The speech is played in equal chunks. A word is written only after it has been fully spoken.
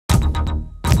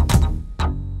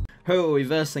Who are we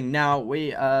versing now?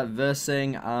 We are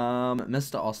versing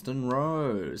Mr. Austin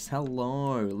Rose.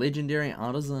 Hello, legendary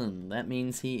artisan. That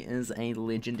means he is a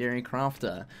legendary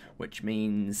crafter, which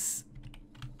means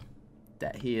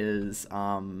that he is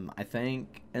I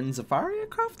think in Zafaria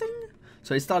crafting.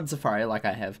 So he started Zafaria like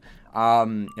I have.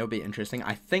 It'll be interesting.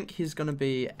 I think he's gonna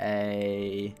be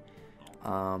a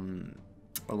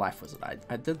life wizard.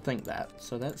 I did think that,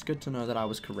 so that's good to know that I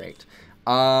was correct.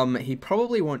 He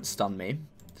probably won't stun me.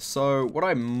 So what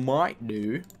I might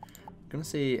do, I'm gonna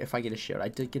see if I get a shield. I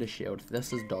did get a shield.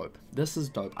 This is dope. This is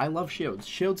dope. I love shields.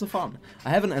 Shields are fun. I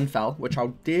have an infal, which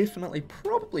I'll definitely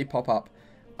probably pop up.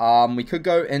 We could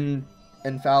go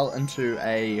infal into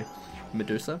a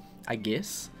Medusa, I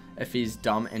guess, if he's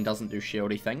dumb and doesn't do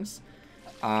shieldy things.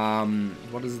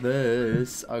 What is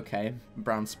this? Okay,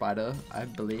 brown spider, I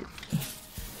believe.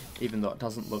 Even though it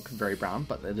doesn't look very brown,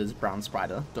 but it is brown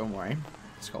spider. Don't worry.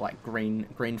 It's got like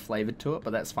green flavored to it,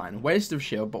 but that's fine. Waste of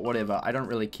shield, but whatever. I don't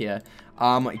really care.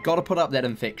 Gotta put up that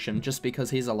infection just because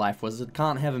he's a life wizard.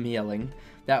 Can't have him healing.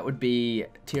 That would be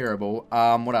terrible.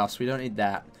 What else? We don't need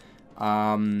that.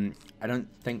 I don't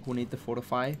think we'll need the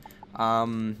fortify. I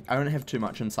don't have too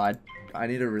much inside. I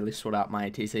need to really sort out my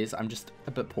TCs. I'm just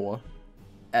a bit poor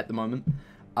at the moment.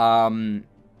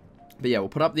 But yeah, we'll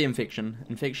put up the infection.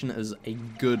 Infection is a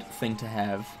good thing to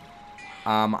have.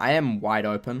 I am wide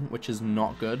open, which is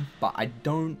not good, but I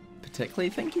don't particularly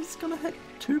think he's going to hit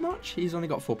too much. He's only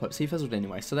got 4 pips. He fizzled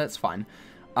anyway, so that's fine.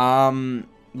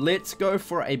 Let's go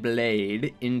for a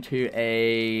blade into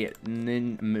a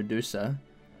Medusa.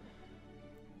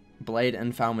 Blade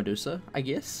infal Medusa, I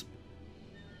guess.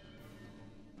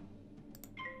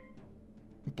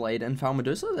 Blade infal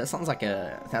Medusa? That sounds like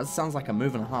a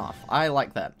move and a half. I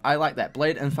like that. I like that.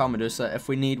 Blade infal Medusa. If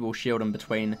we need, we'll shield in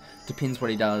between. Depends what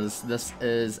he does. This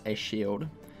is a shield,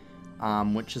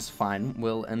 which is fine.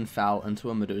 We'll infal into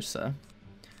a Medusa.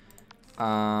 We're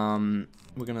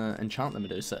gonna enchant the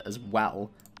Medusa as well.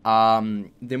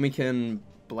 Then we can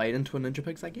blade into a Ninja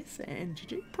Pigs, I guess, and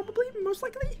GG probably, most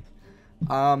likely.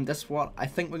 That's what I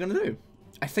think we're gonna do.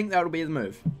 I think that'll be the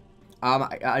move.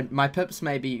 My pips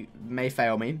may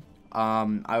fail me.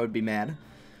 I would be mad.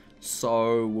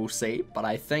 So we'll see. But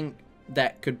I think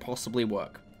that could possibly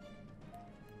work.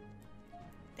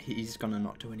 He's gonna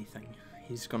not do anything.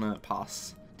 He's gonna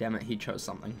pass. Damn it, he chose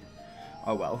something.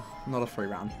 Oh well, not a free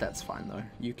round. That's fine though.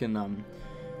 You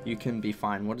can be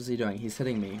fine. What is he doing? He's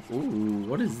hitting me. Ooh,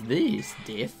 what is this?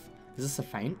 Death? Is this a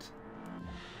feint?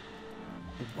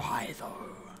 Why though?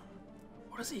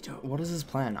 What is he doing? What is his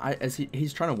plan?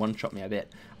 He's trying to one-shot me, I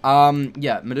bet.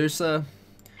 Yeah, Medusa,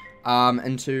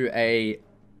 into a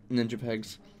Ninja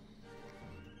Pigs.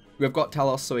 We've got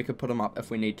telos, so we could put him up if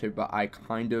we need to, but I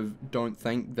kind of don't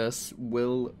think this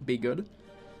will be good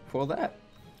for that.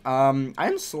 I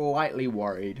am slightly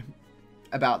worried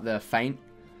about the feint.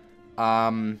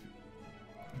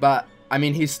 But, I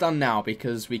mean, he's stunned now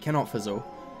because we cannot fizzle.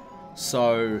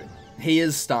 So, he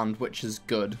is stunned, which is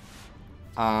good.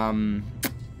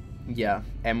 Yeah,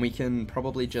 and we can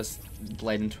probably just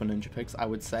blade into a Ninja Pigs, I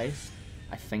would say.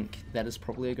 I think that is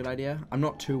probably a good idea. I'm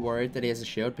not too worried that he has a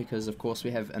shield because, of course,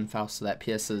 we have infal, so that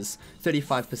pierces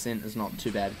 35% is not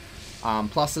too bad.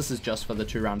 Plus, this is just for the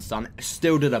 2-round stun.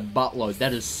 Still did a buttload.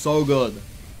 That is so good.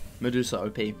 Medusa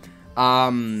OP.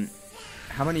 How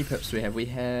many pips do we have? We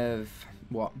have,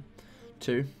 what,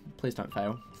 2? Please don't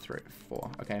fail. 3,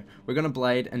 4. Okay, we're gonna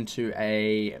blade into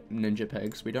a Ninja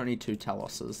Pigs. We don't need 2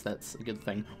 teloses. That's a good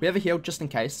thing. We have a heal just in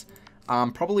case.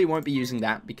 Probably won't be using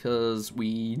that because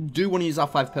we do want to use our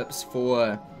 5 pips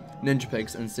for Ninja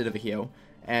Pigs instead of a heal.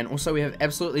 And also we have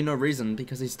absolutely no reason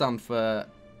because he's stunned for...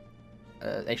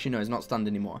 actually no, he's not stunned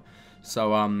anymore.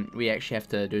 So we actually have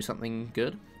to do something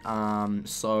good.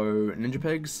 So Ninja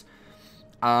Pigs.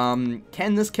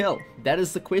 Can this kill? That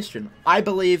is the question. I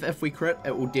believe if we crit,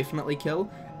 it will definitely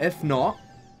kill. If not,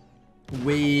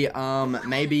 we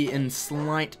may be in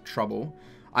slight trouble.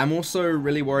 I'm also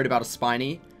really worried about a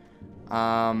Spiny.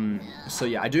 So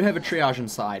yeah, I do have a triage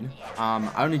inside.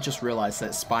 I only just realized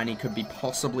that Spiny could be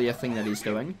possibly a thing that he's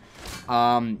doing.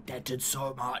 That did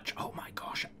so much. Oh my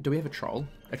gosh. Do we have a troll?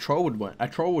 A troll would win. A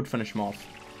troll would finish him off.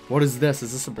 What is this?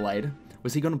 Is this a blade?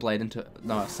 Was he going to blade into...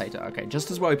 No, Satyr. Okay, just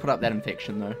as well we put up that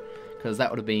infection, though. Because that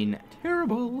would have been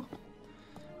terrible.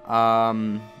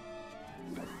 Yeah,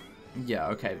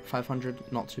 okay.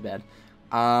 500. Not too bad.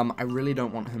 I really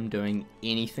don't want him doing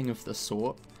anything of the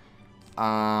sort. Okay,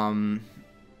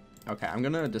 I'm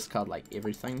going to discard, like,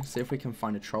 everything. See if we can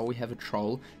find a troll. We have a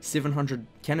troll. 700.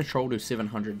 Can a troll do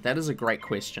 700? That is a great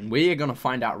question. We are going to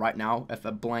find out right now if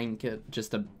a blanket,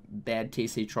 just a bad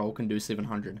TC troll can do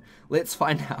 700. Let's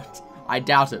find out. I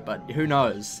doubt it, but who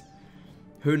knows?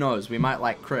 Who knows? We might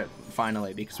like crit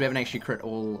finally because we haven't actually crit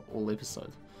all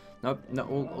episodes. Nope,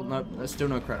 no, nope, there's still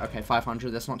no crit. Okay,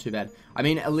 500, that's not too bad. I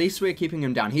mean, at least we're keeping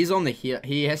him down. He's on the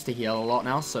he has to heal a lot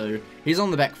now, so he's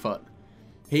on the back foot.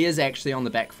 He is actually on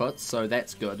the back foot, so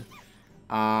that's good.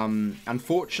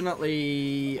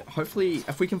 Unfortunately, hopefully,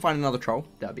 if we can find another troll,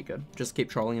 that'd be good. Just keep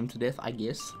trolling him to death, I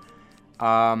guess. We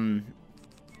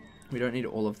don't need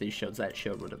all of these shields. That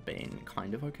shield would have been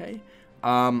kind of okay.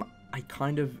 I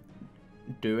kind of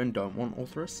do and don't want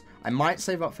Orthrus. I might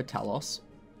save up for telos.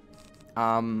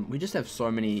 We just have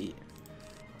so many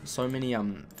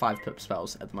 5-pip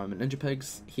spells at the moment. Ninja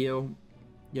Pigs, heal,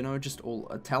 you know, just all,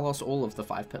 telos, all of the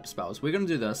 5-pip spells. We're gonna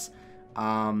do this.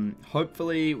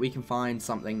 Hopefully we can find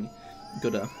something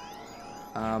gooder.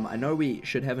 I know we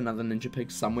should have another Ninja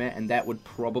Pig somewhere, and that would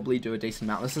probably do a decent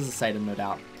amount. This is a Satyr, no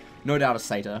doubt. No doubt a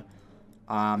Satyr.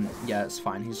 Yeah, it's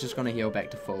fine. He's just gonna heal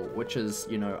back to full, which is,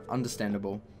 you know,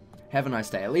 understandable. Have a nice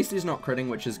day. At least he's not critting,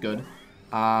 which is good.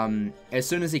 As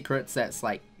soon as he crits, that's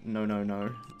like, no.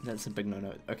 That's a big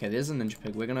no. Okay, there's a Ninja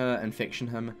Pig. We're gonna Infection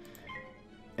him.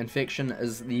 Infection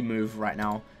is the move right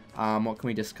now. What can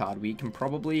we discard? We can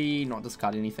probably not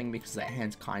discard anything because that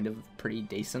hand's kind of pretty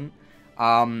decent.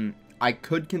 I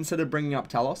could consider bringing up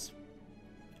Telos,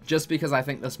 just because I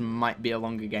think this might be a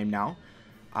longer game now.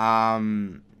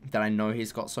 That I know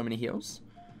he's got so many heals.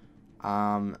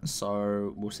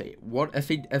 So we'll see. What if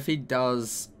he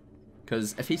does?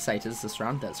 Because if he Satyrs this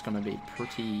round, that's going to be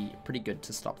pretty good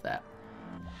to stop that.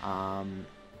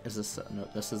 Is this no?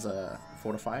 This is a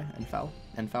Fortify and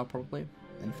Infal probably.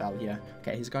 Infal, yeah.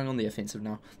 Okay, he's going on the offensive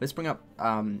now. Let's bring up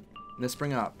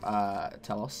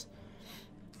Telos.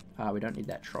 We don't need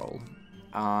that troll.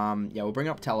 Yeah, we'll bring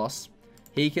up Telos.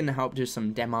 He can help do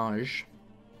some damage.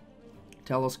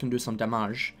 Telos can do some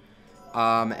damage.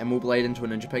 And we'll blade into a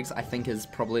Ninja Pigs, I think is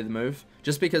probably the move.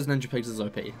 Just because Ninja Pigs is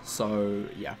OP. So,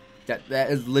 yeah. That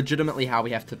is legitimately how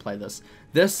we have to play this.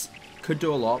 This could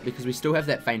do a lot because we still have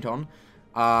that feint on.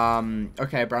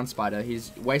 Okay, Brown Spider.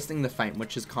 He's wasting the feint,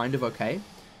 which is kind of okay.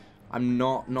 I'm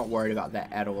not worried about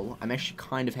that at all. I'm actually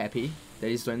kind of happy that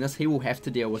he's doing this. He will have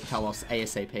to deal with Telos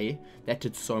ASAP. That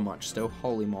did so much still.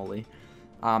 Holy moly.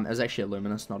 It was actually a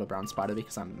Luminous, not a Brown Spider,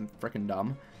 because I'm freaking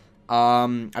dumb.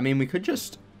 I mean, we could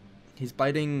just... He's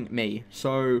blading me.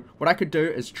 So, what I could do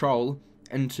is troll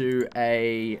into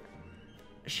a...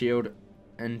 Shield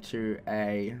into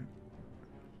a...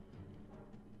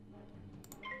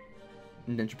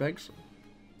 Ninja Pigs.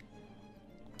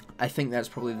 I think that's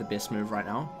probably the best move right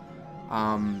now.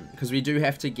 Because we do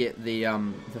have to get the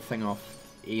thing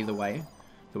off either way.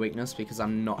 The weakness, because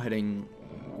I'm not hitting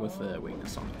with the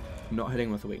weakness on. Not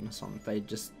hitting with the weakness on. They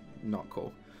just... Not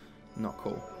cool. Not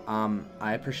cool.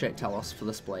 I appreciate Telos for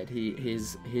this blade. He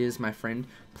is my friend.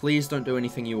 Please don't do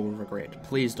anything you will regret.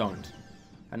 Please don't.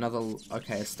 Another...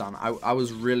 Okay, a stun. I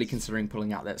was really considering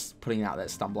putting out that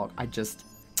stun block. I just...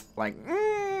 Like...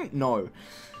 no.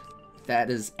 That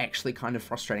is actually kind of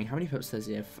frustrating. How many pips does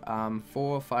he have?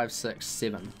 4, 5, 6,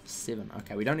 7. 7.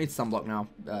 Okay, we don't need stun block now.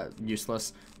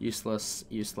 Useless. We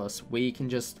can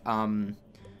just...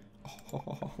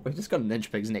 we've just got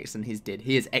Ninja Pigs next and he's dead.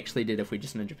 He is actually dead if we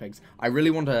just Ninja Pigs. I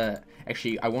really want to...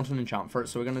 Actually, I want an enchant for it,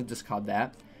 so we're going to discard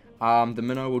that. The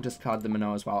Minnow will discard the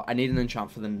Minnow as well. I need an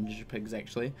enchant for the Ninja Pigs,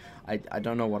 actually. I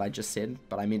don't know what I just said,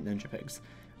 but I meant Ninja Pigs.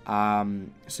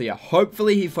 So yeah,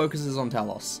 hopefully he focuses on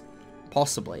Telos.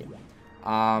 Possibly.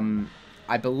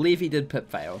 I believe he did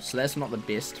pip fail, so that's not the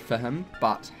best for him,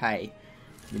 but hey,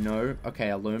 you know, okay,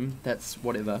 a Loom, that's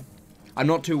whatever. I'm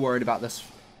not too worried about this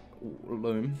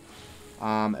Loom.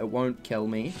 It won't kill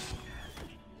me.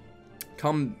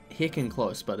 Come heckin'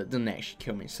 close, but it didn't actually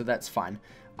kill me, so that's fine.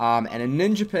 And a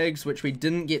Ninja Pigs, which we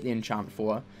didn't get the enchant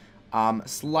for.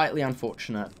 Slightly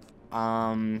unfortunate.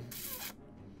 I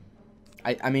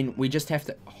mean, we just have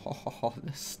to... Oh,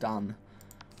 the stun.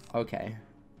 Okay.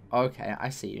 Okay, I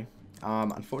see you.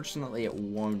 Unfortunately, it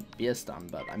won't be a stun,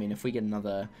 but, I mean, if we get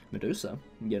another Medusa,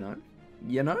 you know,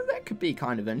 that could be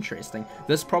kind of interesting.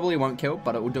 This probably won't kill,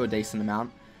 but it will do a decent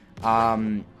amount.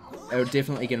 It will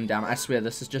definitely get him down. I swear,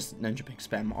 this is just Ninja Pig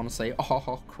spam, honestly.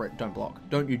 Oh, crit, don't block.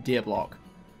 Don't you dare block.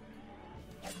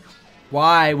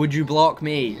 Why would you block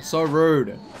me? So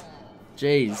rude.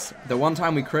 Jeez. The one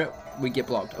time we crit, we get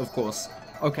blocked, of course.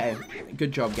 Okay,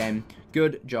 good job, game.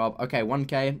 Good job. Okay,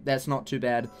 1k. That's not too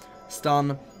bad.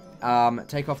 Stun.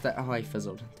 Take off that... Oh, he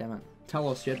fizzled. Damn it.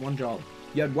 Telos, you had one job.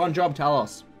 You had one job,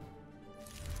 Telos.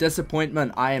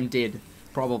 Disappointment. I am dead.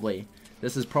 Probably.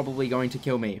 This is probably going to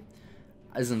kill me.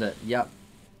 Isn't it? Yep.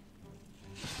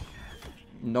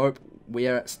 Nope. We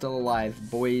are still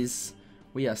alive, boys.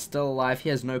 We are still alive. He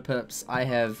has no pips. I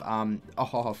have,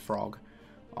 oh, frog.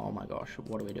 Oh my gosh,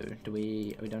 what do we do?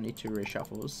 We don't need 2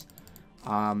 reshuffles.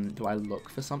 Do I look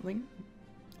for something?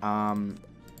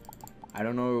 I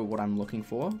don't know what I'm looking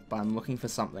for, but I'm looking for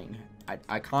something.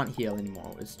 I can't heal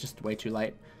anymore. It's just way too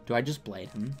late. Do I just blade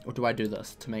him? Or do I do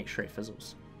this to make sure he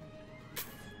fizzles?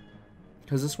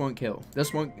 Because this won't kill.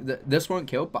 This won't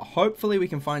kill, but hopefully we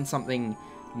can find something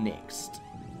next.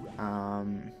 I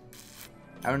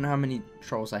don't know how many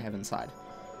trolls I have inside.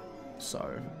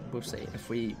 So, we'll see. If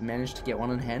we manage to get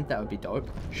one in hand, that would be dope.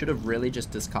 Should have really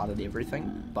just discarded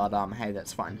everything, but hey,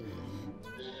 that's fine.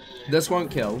 This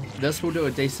won't kill. This will do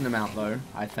a decent amount though.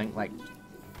 I think like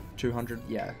 200.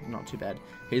 Yeah, not too bad.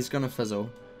 He's gonna fizzle,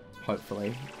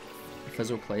 hopefully.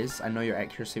 Fizzle, please. I know your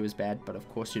accuracy was bad, but of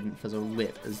course you didn't fizzle.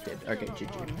 Lit is dead. Okay,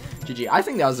 GG. GG. I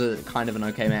think that was a kind of an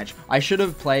okay match. I should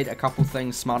have played a couple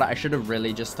things smarter. I should have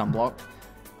really just stun blocked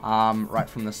right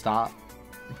from the start.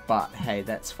 But hey,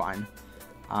 that's fine.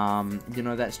 You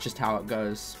know, that's just how it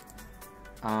goes.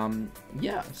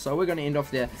 Yeah, so we're going to end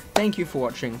off there. Thank you for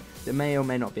watching. There may or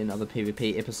may not be another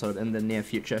PvP episode in the near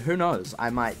future. Who knows? I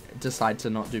might decide to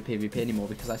not do PvP anymore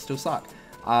because I still suck.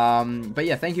 But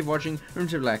yeah, thank you for watching.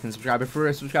 Remember to like and subscribe. If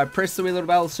you're subscribed, press the wee little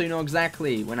bell so you know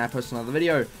exactly when I post another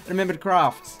video. And remember to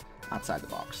craft outside the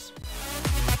box.